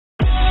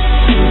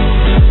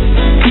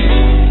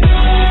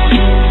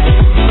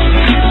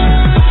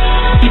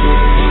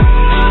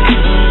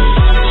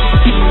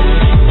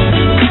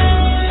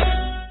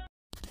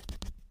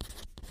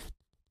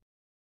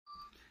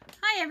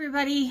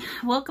everybody,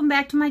 welcome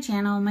back to my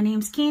channel. My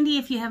name's Candy.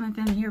 If you haven't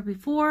been here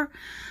before,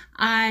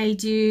 I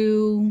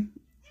do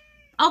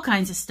all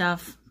kinds of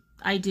stuff.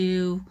 I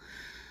do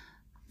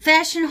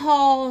fashion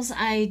hauls,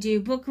 I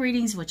do book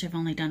readings, which I've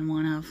only done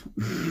one of.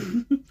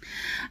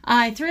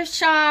 I thrift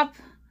shop.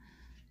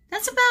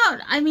 That's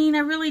about, I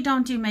really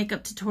don't do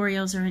makeup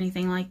tutorials or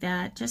anything like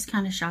that. Just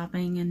kind of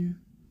shopping and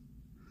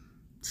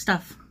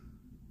stuff.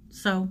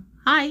 So,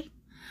 hi.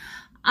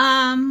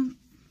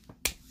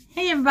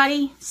 Hey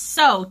everybody.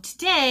 So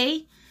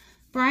today,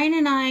 Brian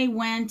and I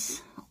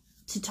went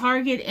to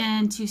Target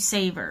and to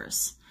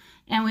Savers.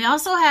 And we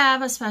also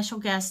have a special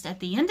guest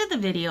at the end of the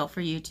video for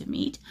you to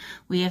meet.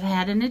 We have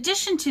had an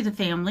addition to the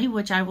family,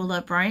 which I will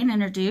let Brian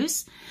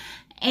introduce.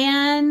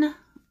 And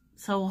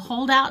so we'll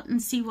hold out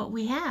and see what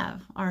we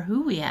have, or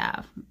who we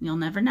have. You'll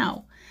never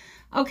know.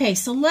 Okay,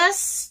 so let's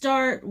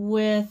start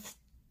with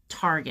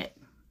Target,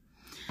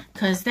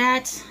 because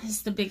that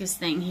is the biggest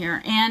thing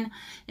here. And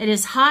it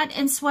is hot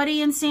and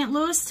sweaty in St.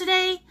 Louis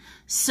today,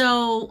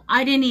 so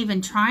I didn't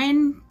even try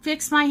and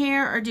fix my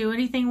hair or do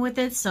anything with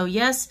it. So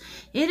yes,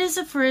 it is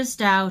a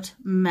frizzed out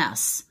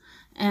mess.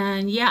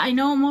 And yeah, I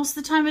know most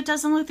of the time it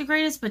doesn't look the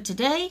greatest, but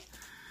today,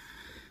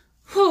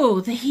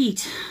 whew, the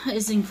heat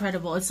is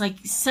incredible. It's like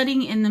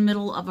sitting in the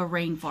middle of a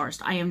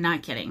rainforest. I am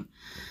not kidding.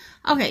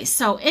 Okay,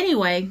 so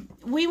anyway,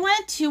 we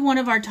went to one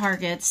of our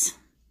Targets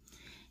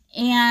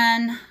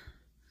and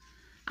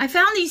I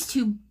found these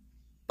two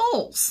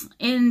bowls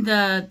in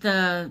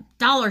the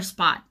dollar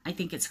spot, I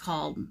think it's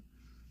called.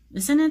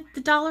 Isn't it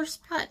the dollar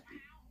spot?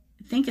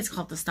 I think it's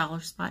called the dollar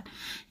spot.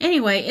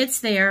 Anyway, it's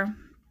there.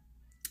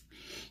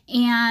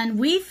 And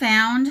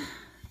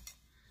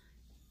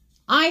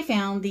I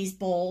found these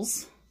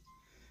bowls.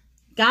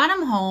 Got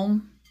them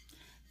home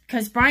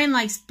because Brian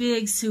likes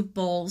big soup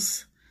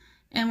bowls.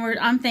 And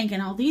I'm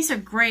thinking, oh, these are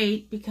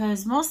great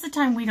because most of the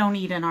time we don't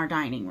eat in our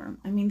dining room.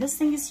 This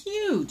thing is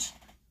huge.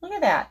 Look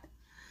at that.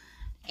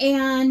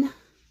 And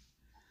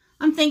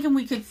I'm thinking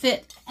we could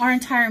fit our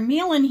entire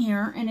meal in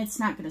here and it's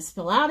not going to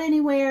spill out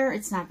anywhere.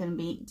 It's not going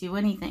to do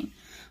anything.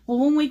 Well,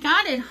 when we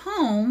got it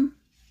home,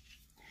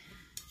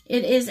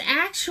 it is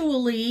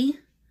actually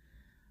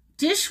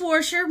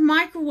dishwasher,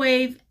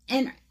 microwave,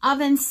 and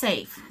oven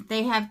safe.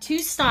 They have two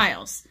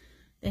styles.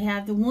 They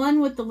have the one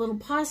with the little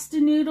pasta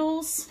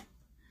noodles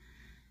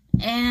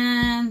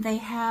and they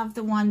have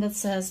the one that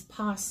says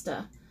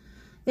pasta.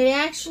 They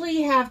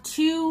actually have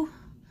two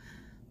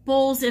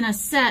bowls in a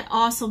set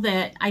also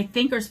that I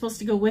think are supposed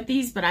to go with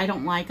these, but I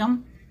don't like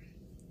them.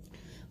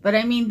 But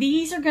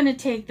these are going to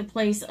take the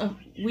place of,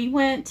 we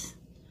went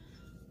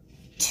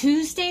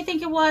Tuesday, I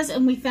think it was,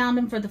 and we found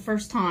them for the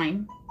first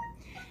time.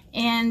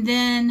 And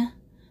then,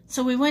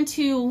 so we went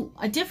to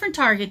a different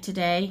Target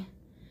today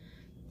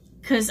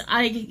because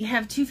I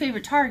have two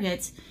favorite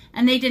Targets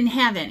and they didn't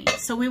have any.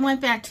 So we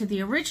went back to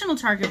the original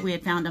Target we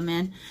had found them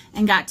in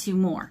and got two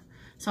more.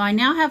 So I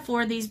now have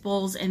 4 of these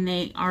bowls and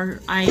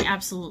I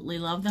absolutely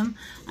love them.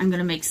 I'm going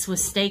to make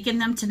Swiss steak in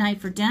them tonight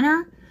for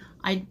dinner.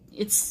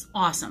 It's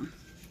awesome.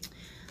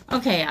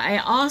 Okay, I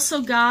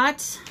also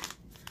got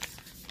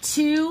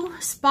 2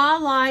 Spa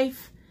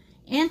Life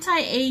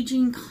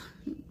Anti-Aging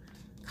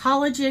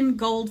Collagen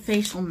Gold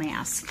Facial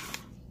Mask.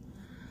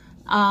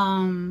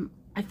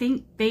 I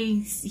think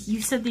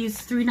you said these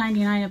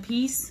 $3.99 a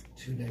piece?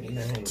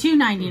 $2.99.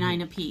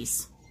 $2.99 a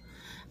piece.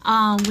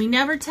 We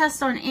never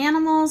test on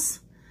animals.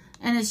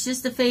 And it's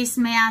just a face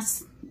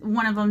mask,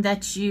 one of them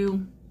that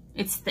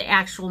it's the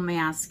actual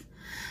mask.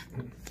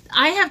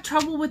 I have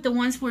trouble with the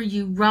ones where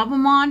you rub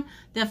them on,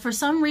 that for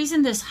some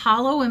reason this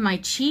hollow in my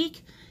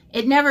cheek,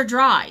 it never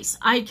dries.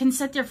 I can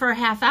sit there for a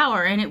half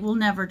hour and it will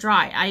never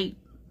dry.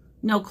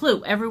 No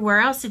clue. Everywhere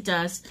else it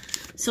does.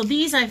 So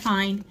these I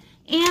find,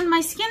 and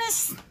my skin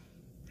is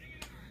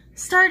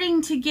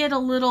starting to get a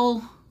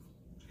little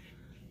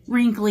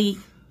wrinkly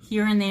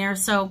here and there,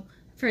 so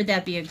I figured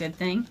that'd be a good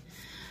thing.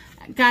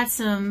 Got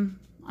some,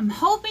 I'm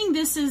hoping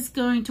this is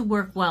going to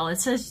work well.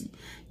 It says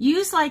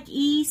use like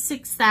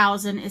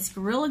E6000. It's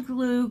Gorilla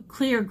Glue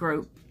Clear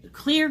Grip.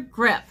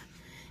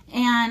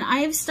 And I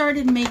have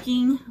started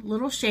making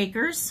little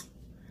shakers.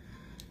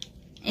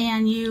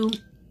 And you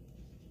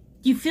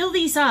fill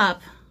these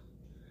up.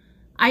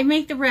 I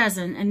make the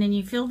resin and then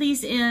you fill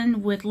these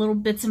in with little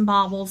bits and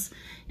bobbles.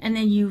 And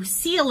then you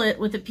seal it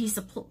with a piece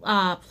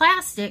of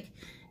plastic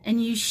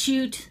and you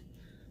shoot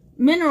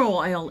mineral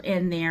oil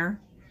in there.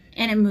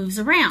 And it moves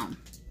around.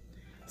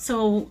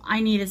 So I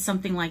needed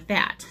something like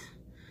that.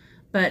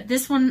 But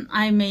this one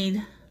I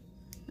made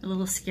a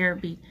little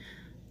scarab beetle.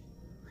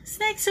 Isn't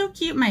that so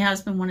cute? My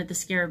husband wanted the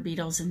scarab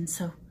beetles, and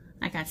so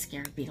I got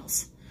scarab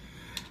beetles.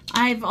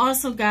 I've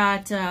also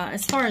got,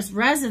 as far as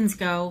resins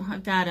go,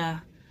 I've got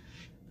a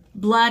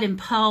blood and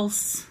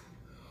pus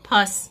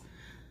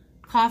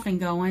coffin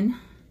going.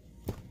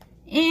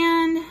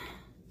 And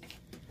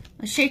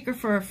a shaker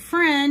for a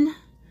friend.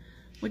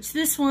 Which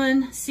this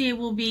one, see, it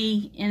will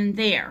be in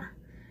there.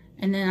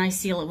 And then I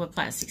seal it with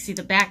plastic. See,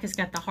 the back has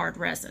got the hard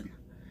resin.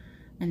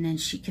 And then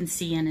she can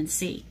see in and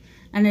see.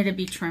 And it'll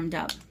be trimmed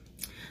up.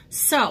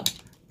 So,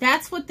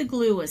 that's what the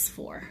glue is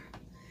for.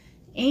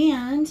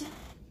 And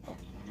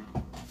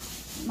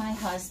my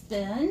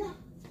husband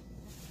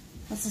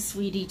was a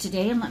sweetie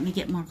today, and let me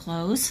get more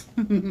clothes.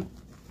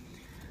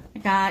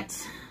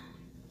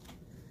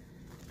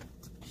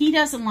 He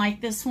doesn't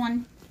like this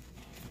one.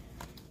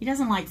 He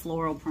doesn't like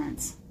floral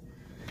prints.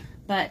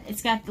 But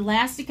it's got the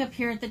elastic up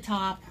here at the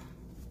top.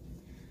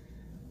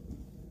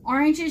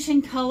 Orangish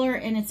in color,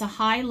 and it's a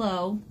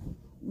high-low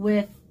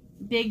with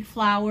big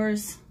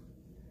flowers.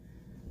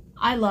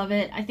 I love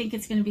it. I think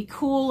it's going to be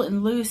cool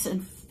and loose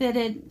and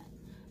fitted,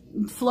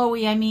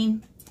 flowy, I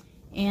mean.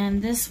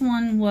 And this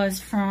one was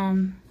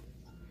from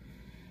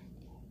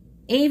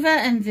Ava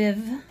and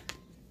Viv,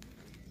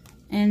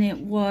 and it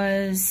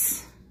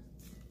was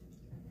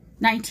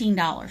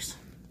 $19.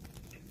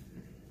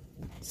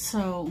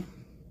 So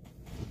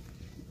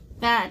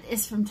that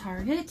is from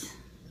Target.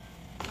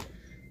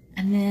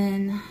 And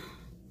then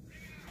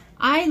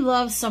I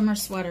love summer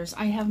sweaters.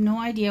 I have no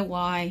idea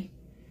why.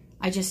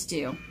 I just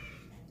do.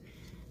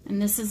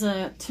 And this is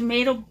a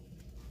tomato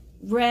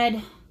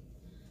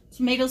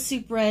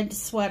soup red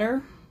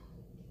sweater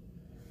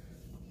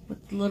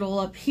with little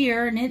up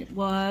here, and it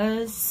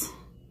was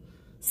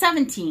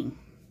 $17.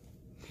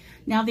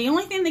 Now the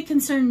only thing that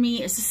concerned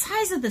me is the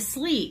size of the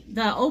sleeve,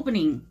 the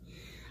opening.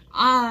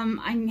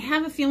 I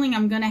have a feeling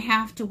I'm gonna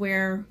have to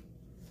wear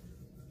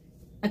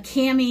a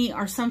cami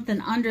or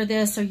something under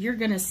this, so you're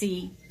gonna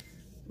see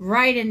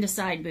right into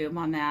side boob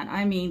on that.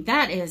 I mean,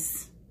 that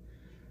is,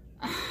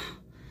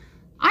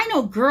 I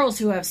know girls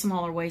who have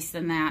smaller waists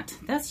than that.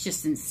 That's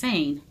just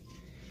insane.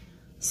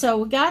 So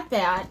we got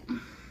that.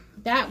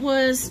 That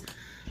was,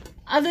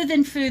 other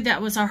than food,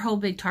 that was our whole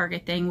big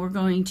Target thing. We're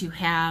going to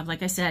have,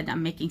 like I said,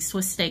 I'm making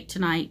Swiss steak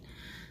tonight.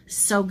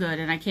 So good.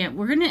 And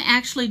we're going to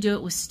actually do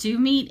it with stew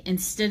meat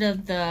instead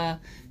of the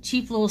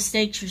cheap little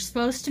steaks you're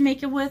supposed to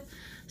make it with.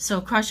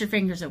 So cross your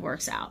fingers it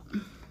works out.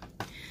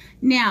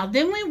 Now,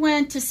 then we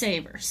went to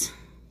Savers.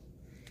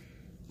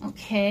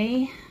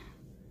 Okay.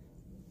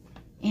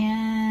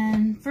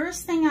 And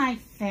first thing I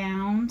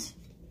found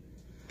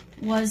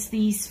was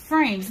these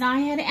frames. Now, I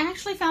had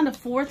actually found a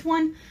fourth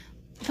one,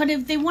 but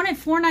if they wanted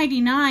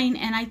 $4.99,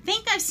 and I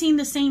think I've seen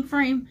the same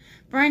frame.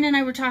 Brian and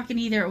I were talking,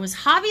 either it was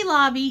Hobby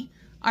Lobby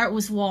or it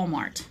was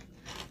Walmart.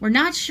 We're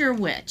not sure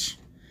which.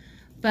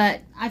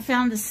 But I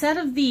found a set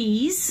of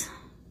these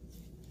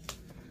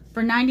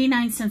for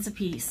 99 cents a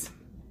piece.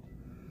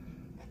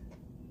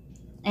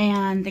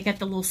 And they got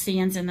the little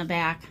stands in the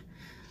back.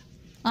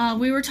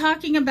 We were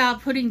talking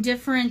about putting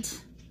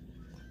different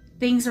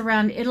things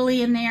around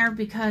Italy in there,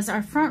 because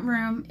our front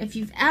room, if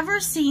you've ever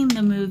seen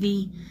the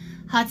movie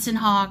Hudson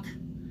Hawk,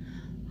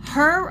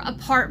 her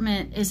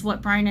apartment is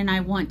what Brian and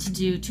I want to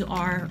do to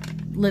our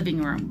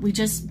living room. We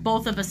just,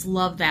 both of us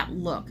love that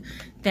look.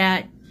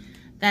 That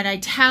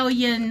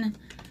Italian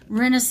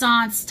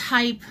Renaissance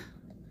type,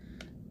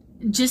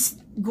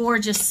 just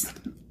gorgeous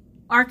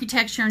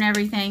architecture and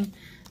everything.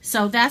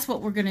 So that's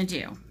what we're going to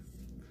do.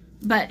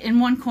 But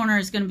in one corner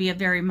is going to be a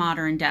very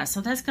modern desk.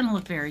 So that's going to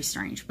look very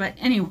strange. But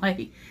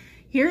anyway,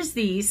 here's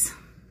these.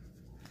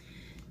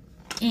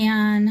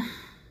 And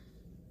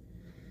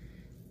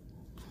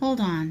hold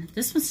on.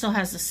 This one still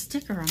has a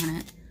sticker on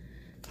it.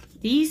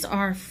 These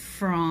are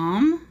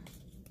from...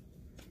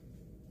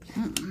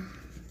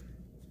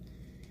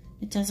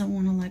 It doesn't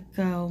want to let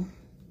go.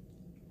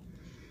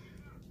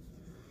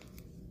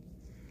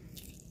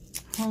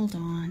 Hold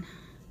on.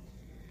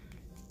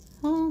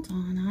 Hold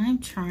on. I'm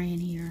trying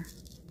here.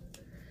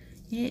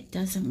 It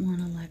doesn't want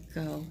to let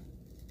go.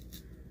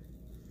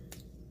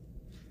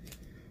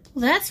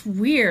 Well, that's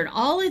weird.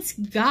 All it's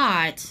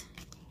got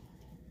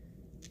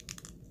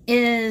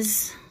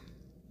is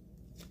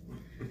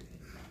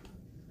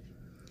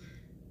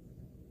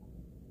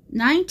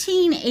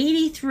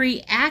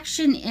 1983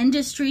 Action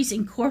Industries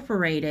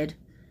Incorporated,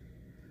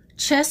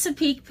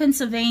 Chesapeake,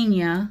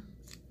 Pennsylvania.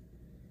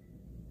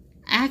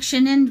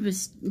 Action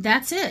Industries.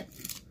 That's it.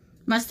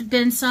 Must have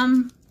been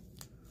some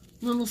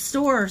little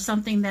store or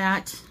something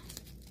that,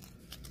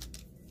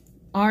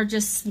 or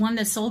just one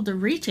that sold to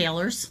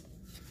retailers.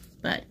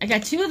 But I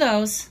got two of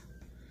those.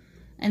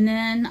 And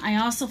then I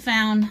also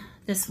found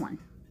this one.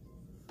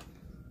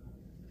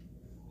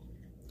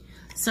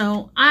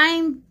 So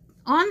I'm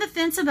on the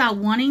fence about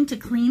wanting to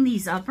clean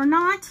these up or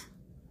not,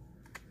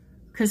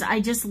 because I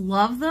just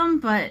love them.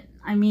 But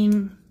I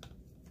mean,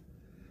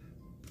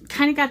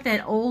 kind of got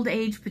that old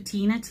age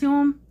patina to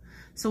them.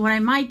 So what I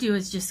might do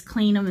is just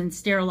clean them and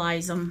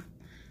sterilize them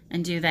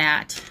and do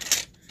that.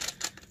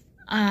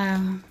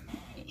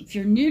 If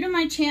you're new to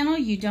my channel,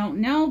 you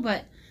don't know,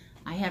 but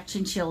I have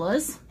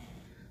chinchillas.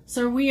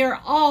 So we are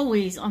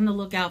always on the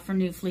lookout for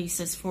new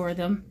fleeces for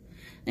them.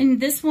 And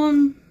this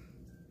one,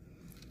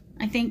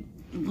 I think,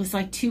 was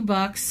like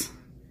 $2.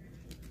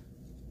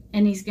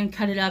 And he's going to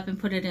cut it up and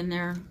put it in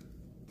there.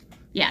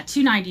 Yeah,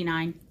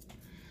 $2.99.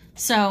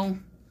 So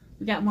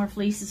we got more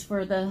fleeces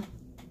for the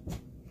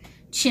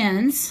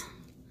chins.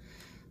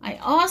 I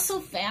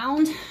also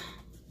found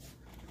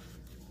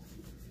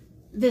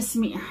this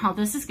mirror. Oh,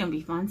 this is going to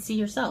be fun. See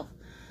yourself.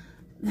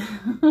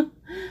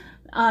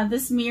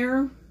 This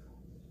mirror.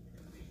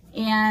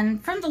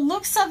 And from the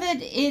looks of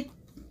it,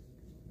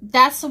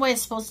 that's the way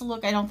it's supposed to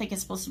look. I don't think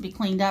it's supposed to be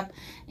cleaned up.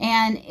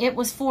 And it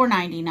was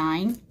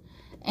 $4.99.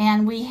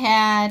 And we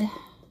had,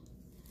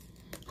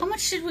 how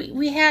much did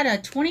we had a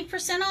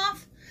 20%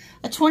 off?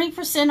 A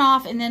 20%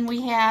 off, and then we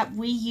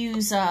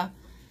use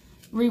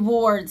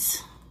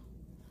rewards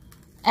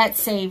at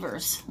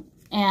Savers.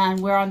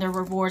 And we're on their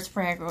rewards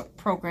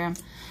program.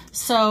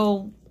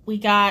 So we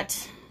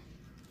got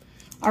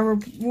our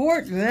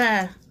reward.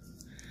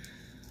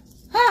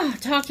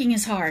 Talking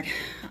is hard.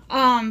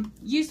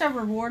 Used our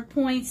reward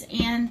points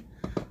and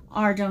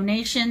our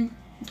donation,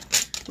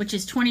 which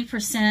is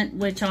 20%,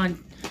 which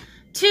on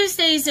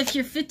Tuesdays, if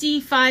you're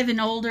 55 and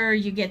older,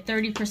 you get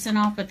 30%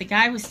 off. But the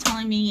guy was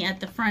telling me at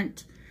the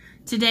front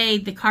today,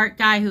 the cart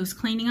guy who's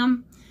cleaning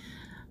them,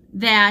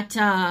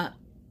 that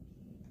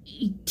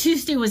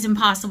Tuesday was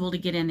impossible to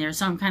get in there.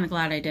 So I'm kind of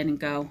glad I didn't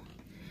go.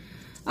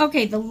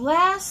 Okay, the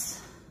last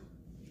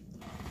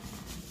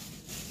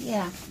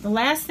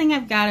thing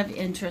I've got of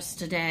interest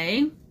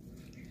today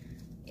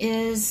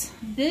is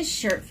this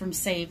shirt from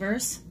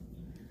Savers.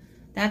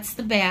 That's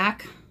the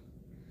back.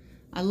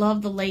 I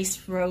love the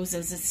lace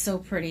roses. It's so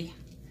pretty.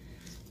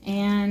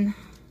 And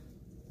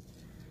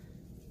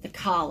the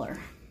collar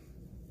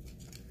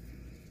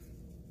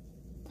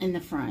in the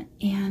front.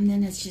 And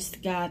then it's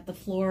just got the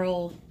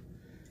floral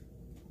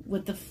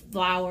with the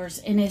flowers.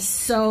 And it's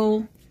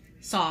so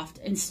soft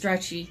and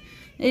stretchy.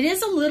 It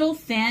is a little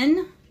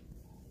thin.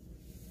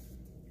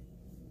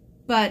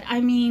 But,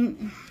 I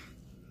mean,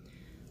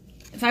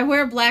 if I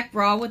wear a black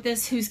bra with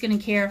this, who's going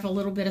to care if a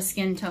little bit of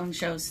skin tone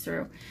shows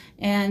through?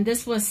 And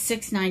this was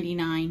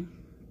 $6.99.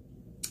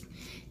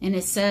 And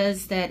it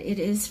says that it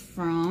is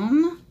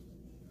from...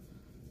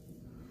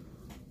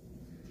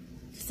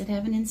 Does it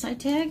have an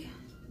inside tag?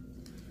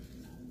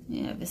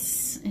 Yeah, it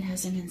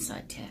has an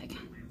inside tag.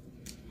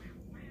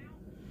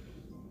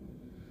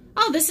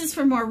 Oh, this is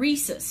from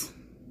Maurice's.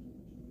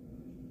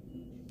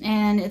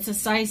 And it's a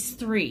size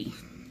 3.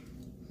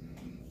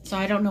 So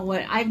I don't know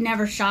what... I've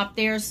never shopped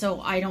there, so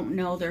I don't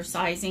know their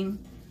sizing.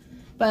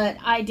 But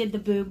I did the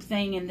boob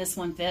thing, and this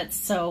one fits.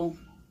 So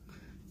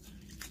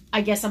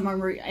I guess I'm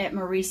at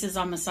Maurice's.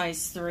 I'm a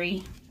size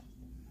 3.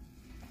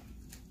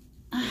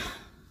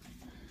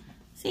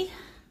 See?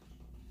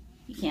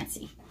 You can't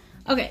see.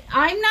 Okay,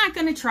 I'm not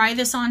going to try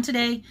this on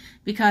today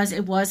because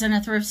it wasn't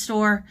a thrift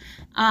store.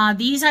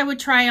 These I would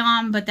try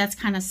on, but that's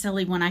kind of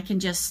silly when I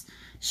can just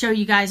show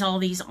you guys all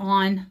these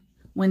on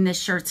when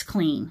this shirt's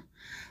clean.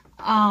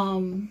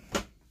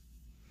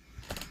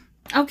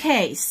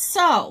 Okay,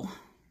 so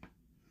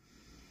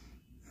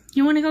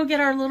you want to go get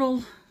our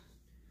little,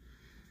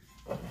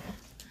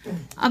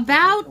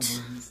 about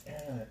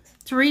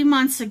 3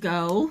 months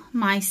ago,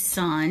 my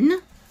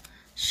son,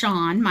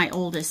 Sean, my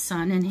oldest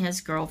son, and his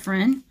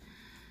girlfriend,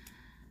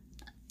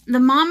 the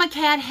mama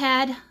cat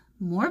had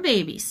more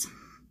babies.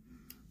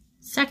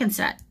 Second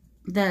set.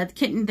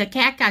 The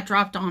cat got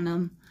dropped on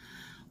them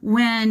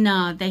when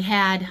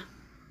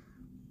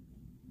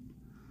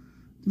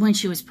when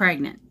she was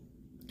pregnant.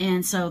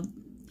 And so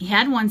he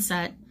had one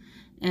set,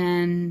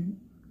 and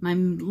my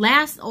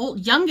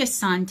youngest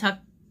son took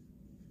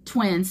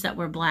twins that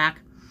were black,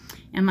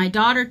 and my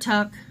daughter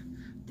took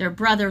their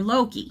brother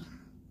Loki,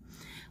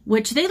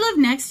 which they live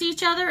next to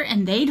each other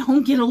and they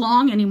don't get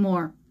along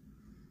anymore.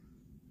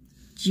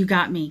 You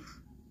got me.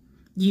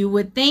 You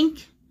would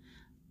think,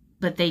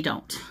 but they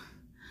don't.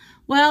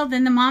 Well,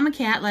 then the mama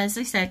cat, as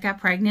I said, got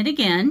pregnant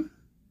again,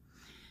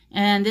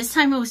 and this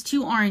time it was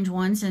 2 orange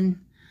ones, and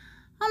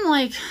I'm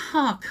like,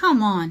 oh,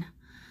 come on.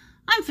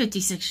 I'm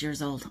 56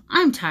 years old.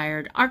 I'm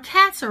tired. Our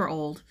cats are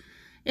old.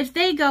 If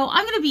they go,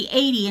 I'm going to be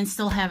 80 and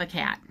still have a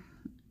cat.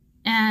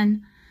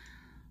 And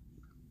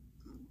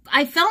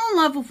I fell in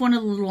love with one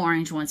of the little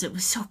orange ones. It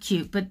was so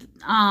cute. But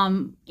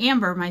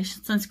Amber, my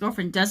son's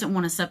girlfriend, doesn't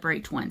want to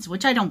separate twins,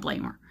 which I don't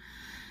blame her.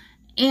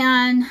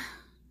 And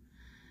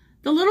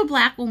the little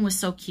black one was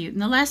so cute.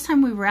 And the last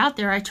time we were out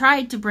there, I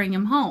tried to bring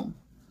him home.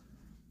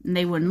 And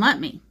they wouldn't let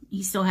me.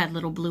 He still had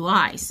little blue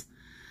eyes.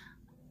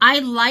 I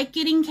like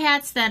getting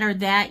cats that are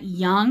that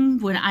young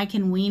when I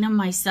can wean them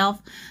myself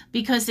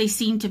because they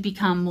seem to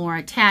become more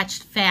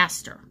attached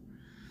faster.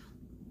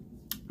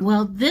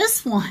 Well,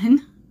 this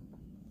one,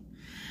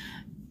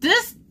 there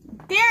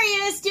he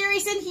is,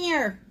 Jerry's in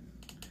here.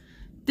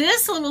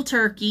 This little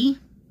turkey,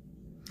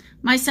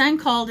 my son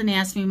called and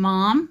asked me,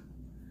 Mom,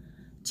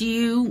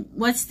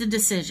 what's the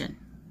decision?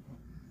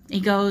 He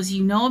goes,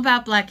 you know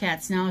about black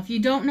cats. Now, if you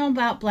don't know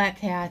about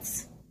black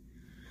cats,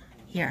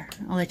 here,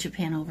 I'll let you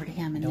pan over to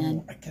him and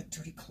then... I got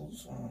dirty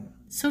clothes on.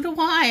 So do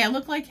I. I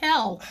look like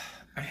hell.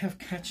 I have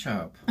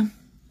ketchup. Ow,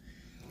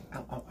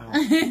 ow,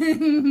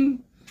 ow.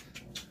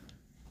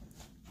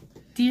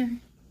 Dear.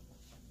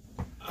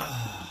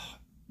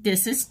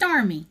 This is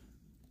Stormy.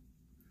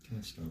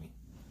 Come Stormy.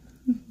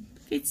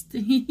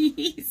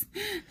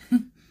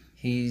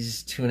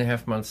 He's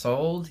 2.5 months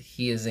old.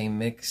 He is a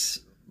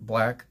mix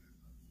black,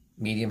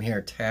 medium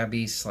hair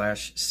tabby /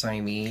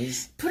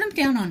 Siamese. Put him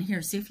down on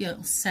here. See if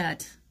you'll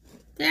set.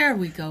 There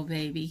we go,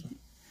 baby.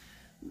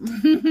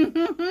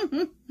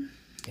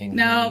 And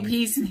no,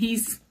 he's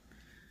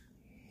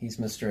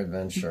Mr.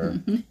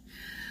 Adventure.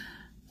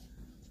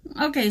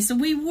 Okay, so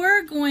we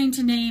were going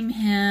to name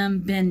him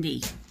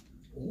Bendy.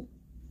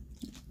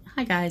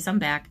 Hi guys, I'm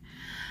back.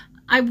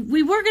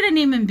 We were going to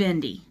name him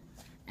Bendy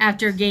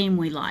after a game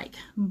we like.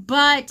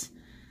 But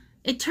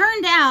it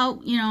turned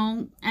out, you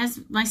know,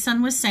 as my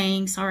son was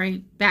saying,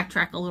 sorry,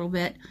 backtrack a little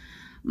bit.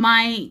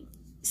 My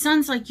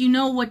son's like, you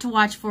know what to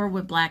watch for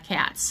with black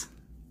cats.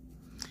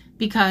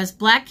 Because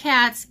black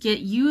cats get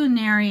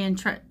urinary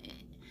and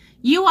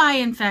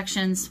UI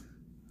infections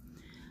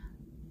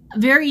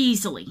very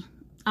easily.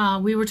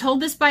 We were told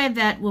this by a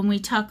vet when we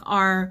took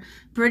our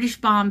British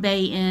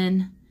Bombay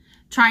in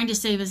trying to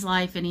save his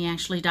life, and he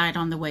actually died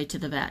on the way to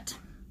the vet.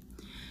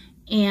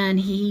 And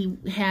he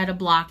had a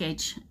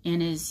blockage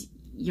in his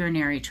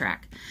urinary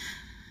tract.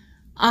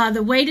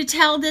 The way to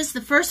tell this,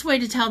 the first way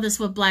to tell this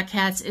with black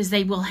cats is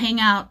they will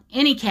hang out,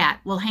 any cat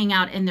will hang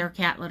out in their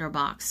cat litter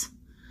box.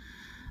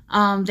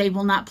 They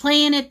will not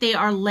play in it. They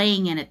are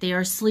laying in it. They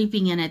are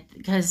sleeping in it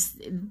because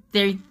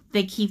they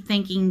keep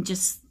thinking,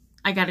 just,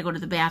 I got to go to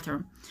the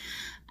bathroom.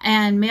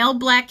 And male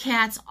black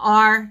cats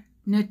are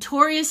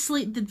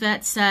notoriously, the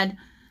vet said,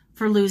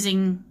 for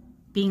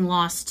being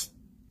lost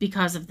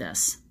because of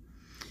this.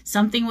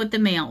 Something with the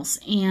males.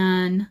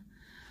 And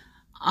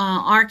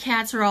our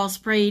cats are all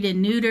sprayed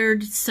and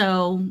neutered,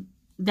 so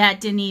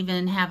that didn't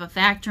even have a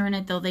factor in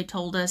it, though they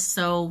told us.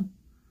 So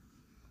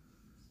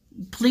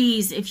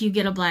please, if you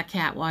get a black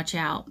cat, watch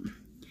out.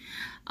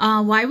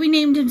 Why we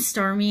named him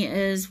Stormy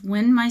is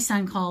when my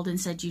son called and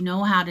said, you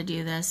know how to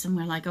do this. And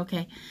we're like,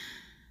 okay.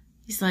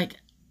 He's like,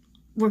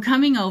 we're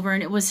coming over,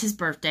 and it was his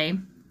birthday.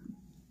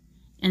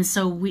 And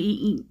so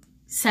we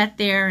sat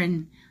there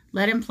and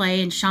let him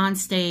play, and Sean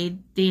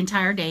stayed the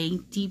entire day,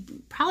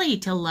 probably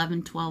till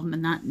 11, 12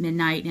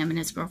 midnight. Him and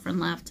his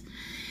girlfriend left.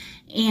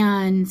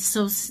 And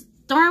so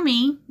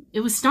Stormy,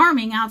 it was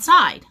storming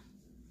outside.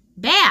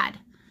 Bad.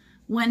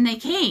 When they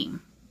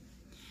came.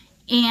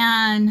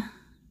 And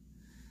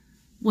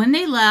when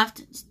they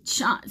left,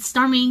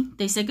 Stormy,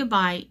 they said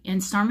goodbye,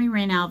 and Stormy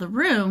ran out of the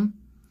room,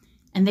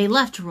 and they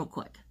left real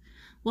quick.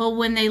 Well,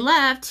 when they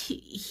left,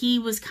 he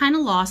was kind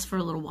of lost for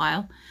a little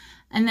while,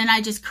 and then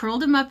I just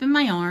curled him up in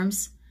my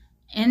arms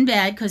in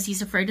bed because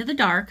he's afraid of the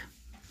dark,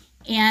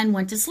 and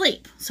went to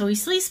sleep. So he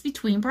sleeps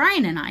between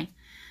Brian and I.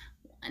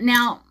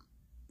 Now,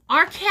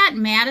 our cat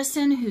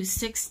Madison, who's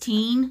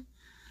 16,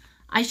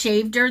 I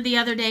shaved her the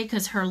other day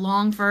because her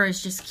long fur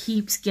just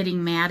keeps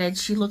getting matted.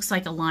 She looks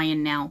like a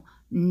lion now.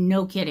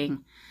 No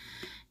kidding.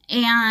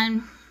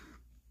 And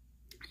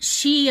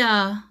she's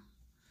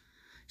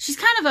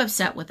kind of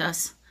upset with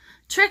us.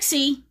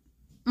 Trixie,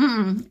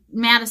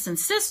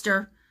 Madison's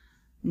sister,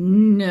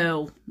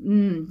 no.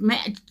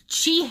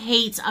 She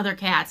hates other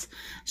cats.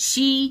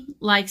 She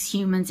likes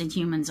humans and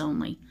humans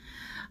only.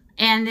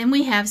 And then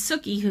we have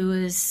Sookie, who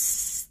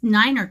is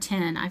 9 or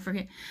 10, I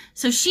forget.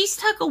 So she's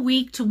took a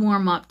week to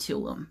warm up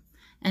to them.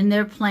 And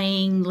they're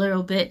playing a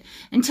little bit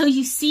until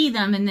you see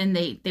them, and then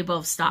they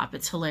both stop.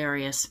 It's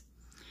hilarious.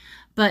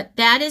 But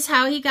that is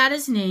how he got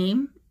his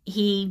name.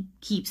 He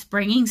keeps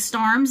bringing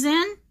storms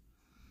in,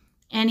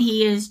 and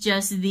he is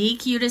just the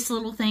cutest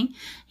little thing.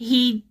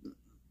 He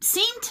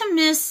seemed to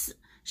miss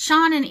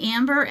Sean and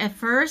Amber at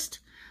first,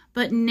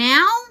 but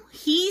now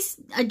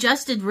he's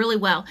adjusted really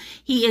well.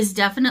 He is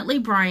definitely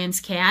Brian's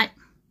cat.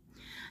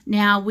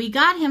 Now, we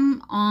got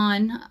him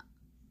on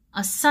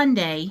a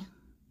Sunday,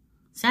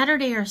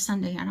 Saturday or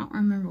Sunday, I don't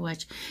remember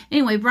which.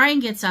 Anyway, Brian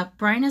gets up.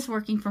 Brian is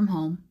working from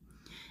home,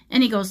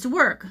 and he goes to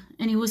work.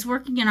 And he was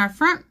working in our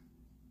front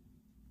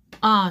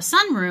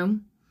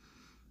sunroom,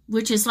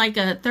 which is like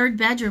a third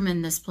bedroom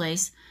in this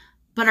place,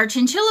 but our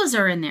chinchillas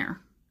are in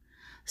there.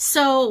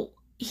 So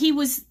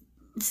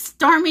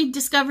Stormy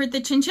discovered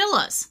the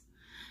chinchillas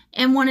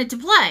and wanted to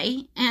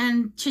play,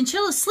 and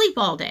chinchillas sleep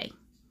all day.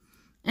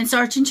 And so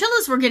our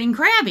chinchillas were getting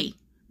crabby,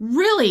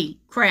 really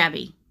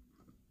crabby.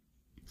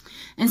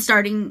 And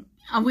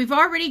we've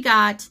already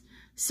got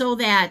so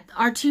that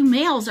our two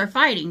males are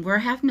fighting. We're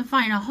having to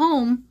find a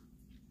home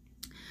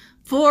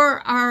for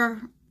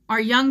our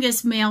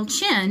youngest male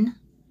chin,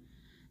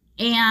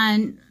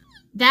 and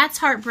that's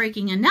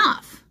heartbreaking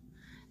enough.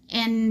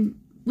 And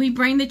we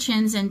bring the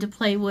chins in to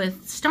play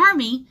with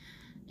Stormy,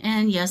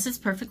 and yes, it's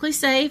perfectly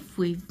safe.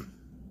 We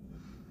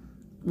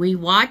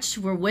watch,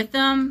 we're with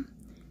them,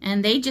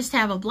 and they just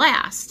have a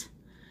blast.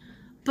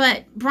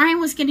 But Brian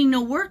was getting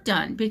no work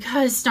done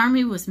because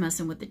Stormy was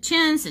messing with the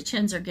chins. The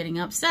chins are getting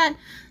upset.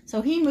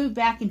 So he moved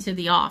back into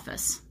the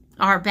office,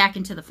 or back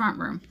into the front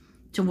room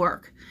to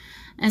work.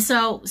 And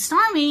so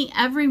Stormy,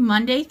 every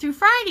Monday through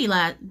Friday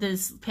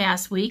this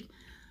past week,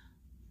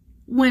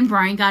 when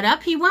Brian got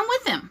up, he went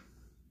with him.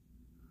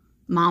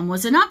 Mom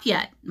wasn't up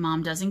yet.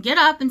 Mom doesn't get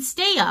up and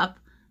stay up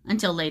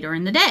until later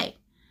in the day.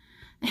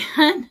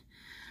 And,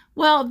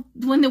 well,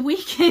 when the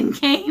weekend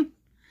came,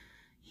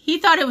 he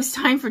thought it was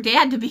time for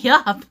Dad to be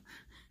up.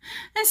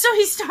 And so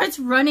he starts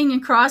running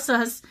across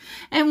us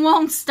and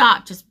won't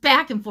stop. Just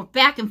back and forth,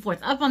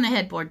 up on the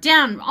headboard,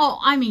 down. Oh,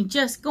 I mean,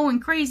 just going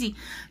crazy,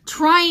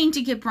 trying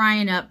to get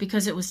Brian up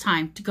because it was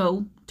time to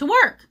go to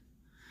work.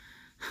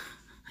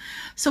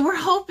 So we're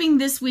hoping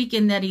this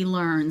weekend that he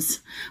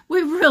learns.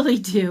 We really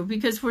do,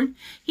 because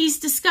he's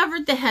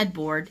discovered the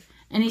headboard,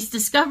 and he's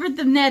discovered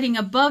the netting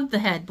above the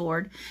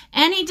headboard,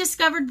 and he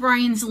discovered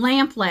Brian's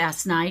lamp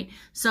last night.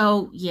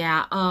 So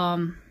yeah,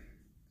 I'm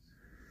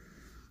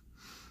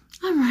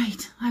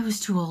right. I was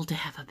too old to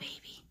have a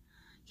baby.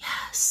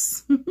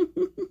 Yes.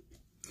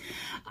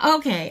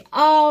 Okay.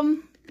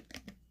 I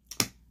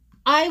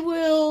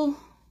will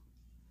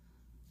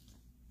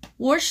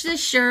wash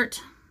this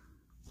shirt.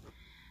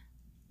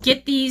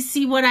 Get these,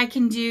 see what I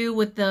can do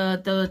with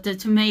the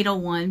tomato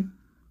one.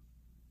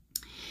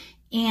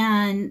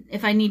 And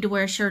if I need to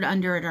wear a shirt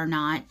under it or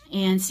not.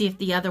 And see if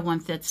the other one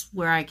fits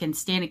where I can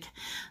stand it.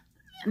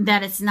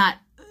 That it's not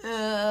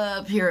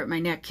up here at my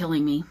neck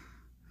killing me.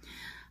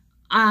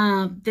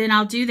 Then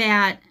I'll do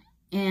that.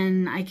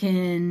 And I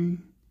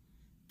can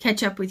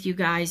catch up with you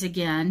guys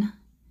again.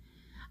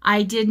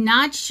 I did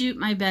not shoot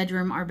my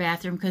bedroom or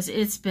bathroom because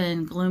it's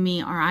been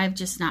gloomy, or I've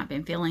just not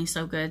been feeling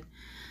so good.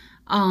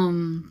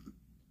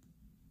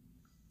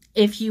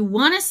 If you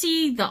want to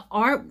see the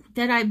art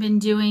that I've been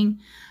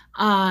doing,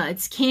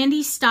 it's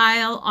Candy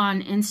Style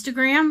on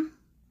Instagram.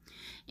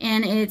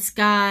 And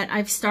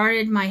I've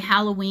started my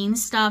Halloween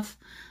stuff.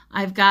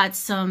 I've got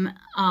some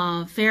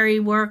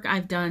fairy work.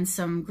 I've done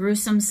some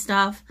gruesome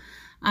stuff.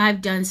 I've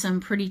done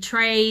some pretty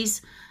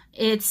trays.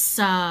 It's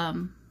all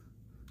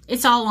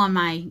on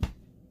my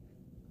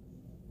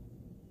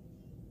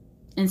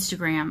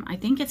Instagram. I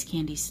think it's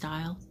Candy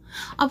Style.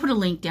 I'll put a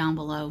link down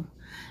below.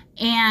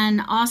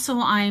 And also,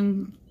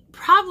 I'm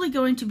probably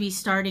going to be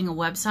starting a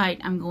website.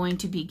 I'm going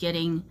to be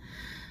getting,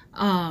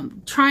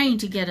 trying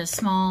to get a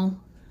small,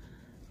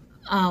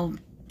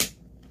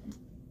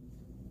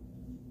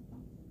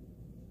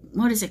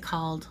 what is it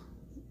called?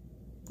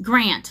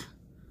 Grant.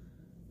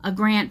 A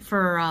grant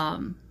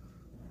for,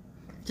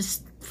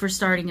 just for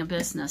starting a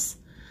business.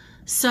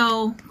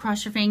 So,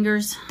 cross your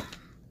fingers.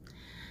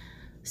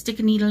 Stick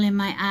a needle in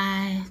my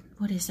eye.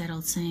 What is that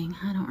old saying?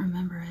 I don't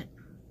remember it.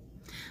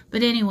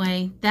 But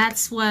anyway,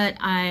 that's what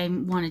I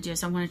want to do.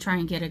 So I want to try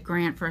and get a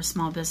grant for a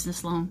small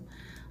business loan,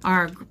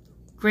 or a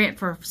grant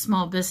for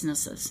small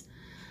businesses.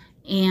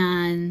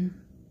 And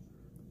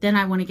then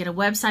I want to get a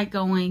website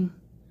going.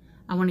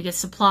 I want to get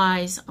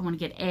supplies. I want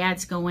to get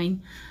ads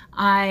going.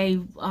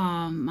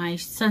 My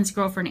son's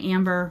girlfriend,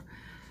 Amber,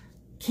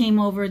 came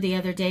over the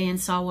other day and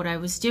saw what I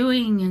was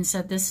doing and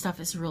said, this stuff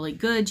is really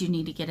good. You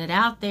need to get it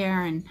out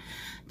there. And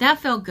that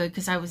felt good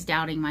because I was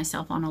doubting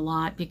myself on a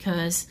lot,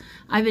 because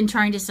I've been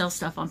trying to sell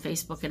stuff on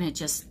Facebook and it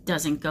just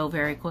doesn't go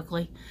very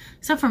quickly.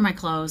 Except for my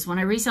clothes. When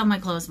I resell my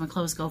clothes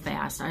go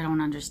fast. I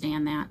don't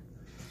understand that.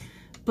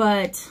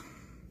 But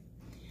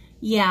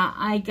yeah,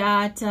 I've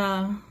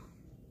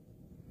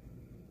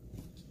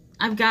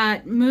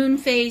got moon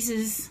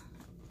phases.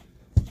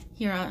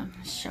 Here, I'll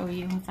show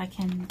you if I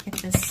can get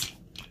this.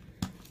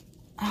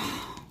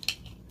 Oh.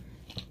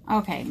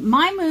 Okay,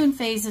 my moon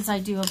phases I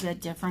do a bit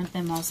different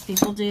than most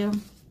people do.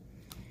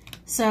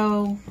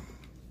 So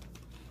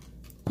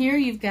here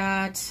you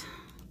got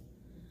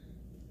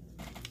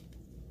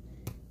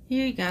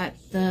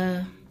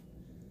the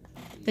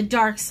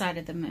dark side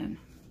of the moon.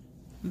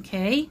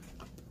 Okay?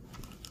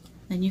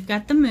 Then you've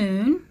got the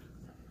moon.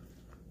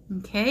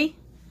 Okay?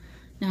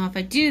 Now if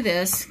I do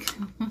this,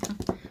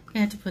 I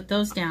have to put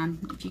those down.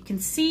 If you can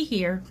see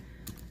here,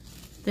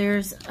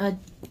 there's a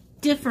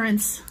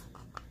difference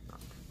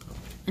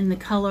in the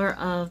color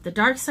of the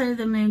dark side of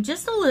the moon,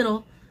 just a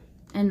little,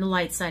 and the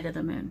light side of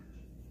the moon.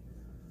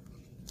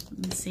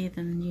 Let's see,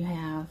 then you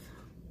have,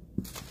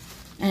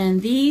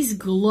 and these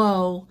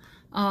glow.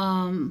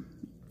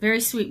 Very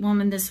sweet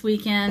woman this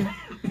weekend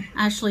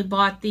actually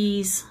bought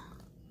these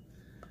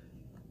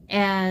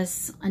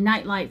as a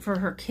nightlight for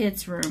her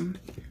kids' room,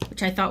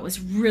 which I thought was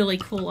really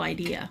cool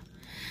idea.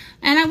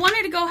 And I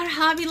wanted to go to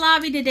Hobby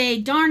Lobby today,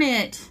 darn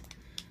it,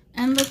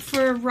 and look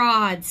for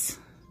rods.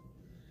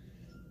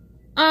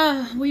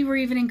 We were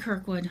even in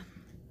Kirkwood.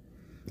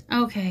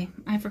 Okay,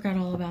 I forgot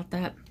all about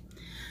that.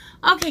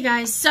 Okay,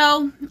 guys,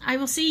 so I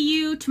will see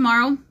you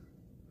tomorrow.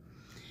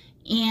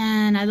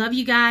 And I love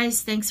you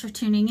guys. Thanks for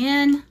tuning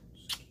in.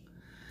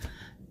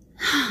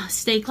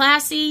 Stay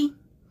classy.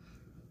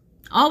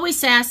 Always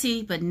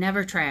sassy, but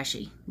never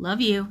trashy.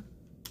 Love you.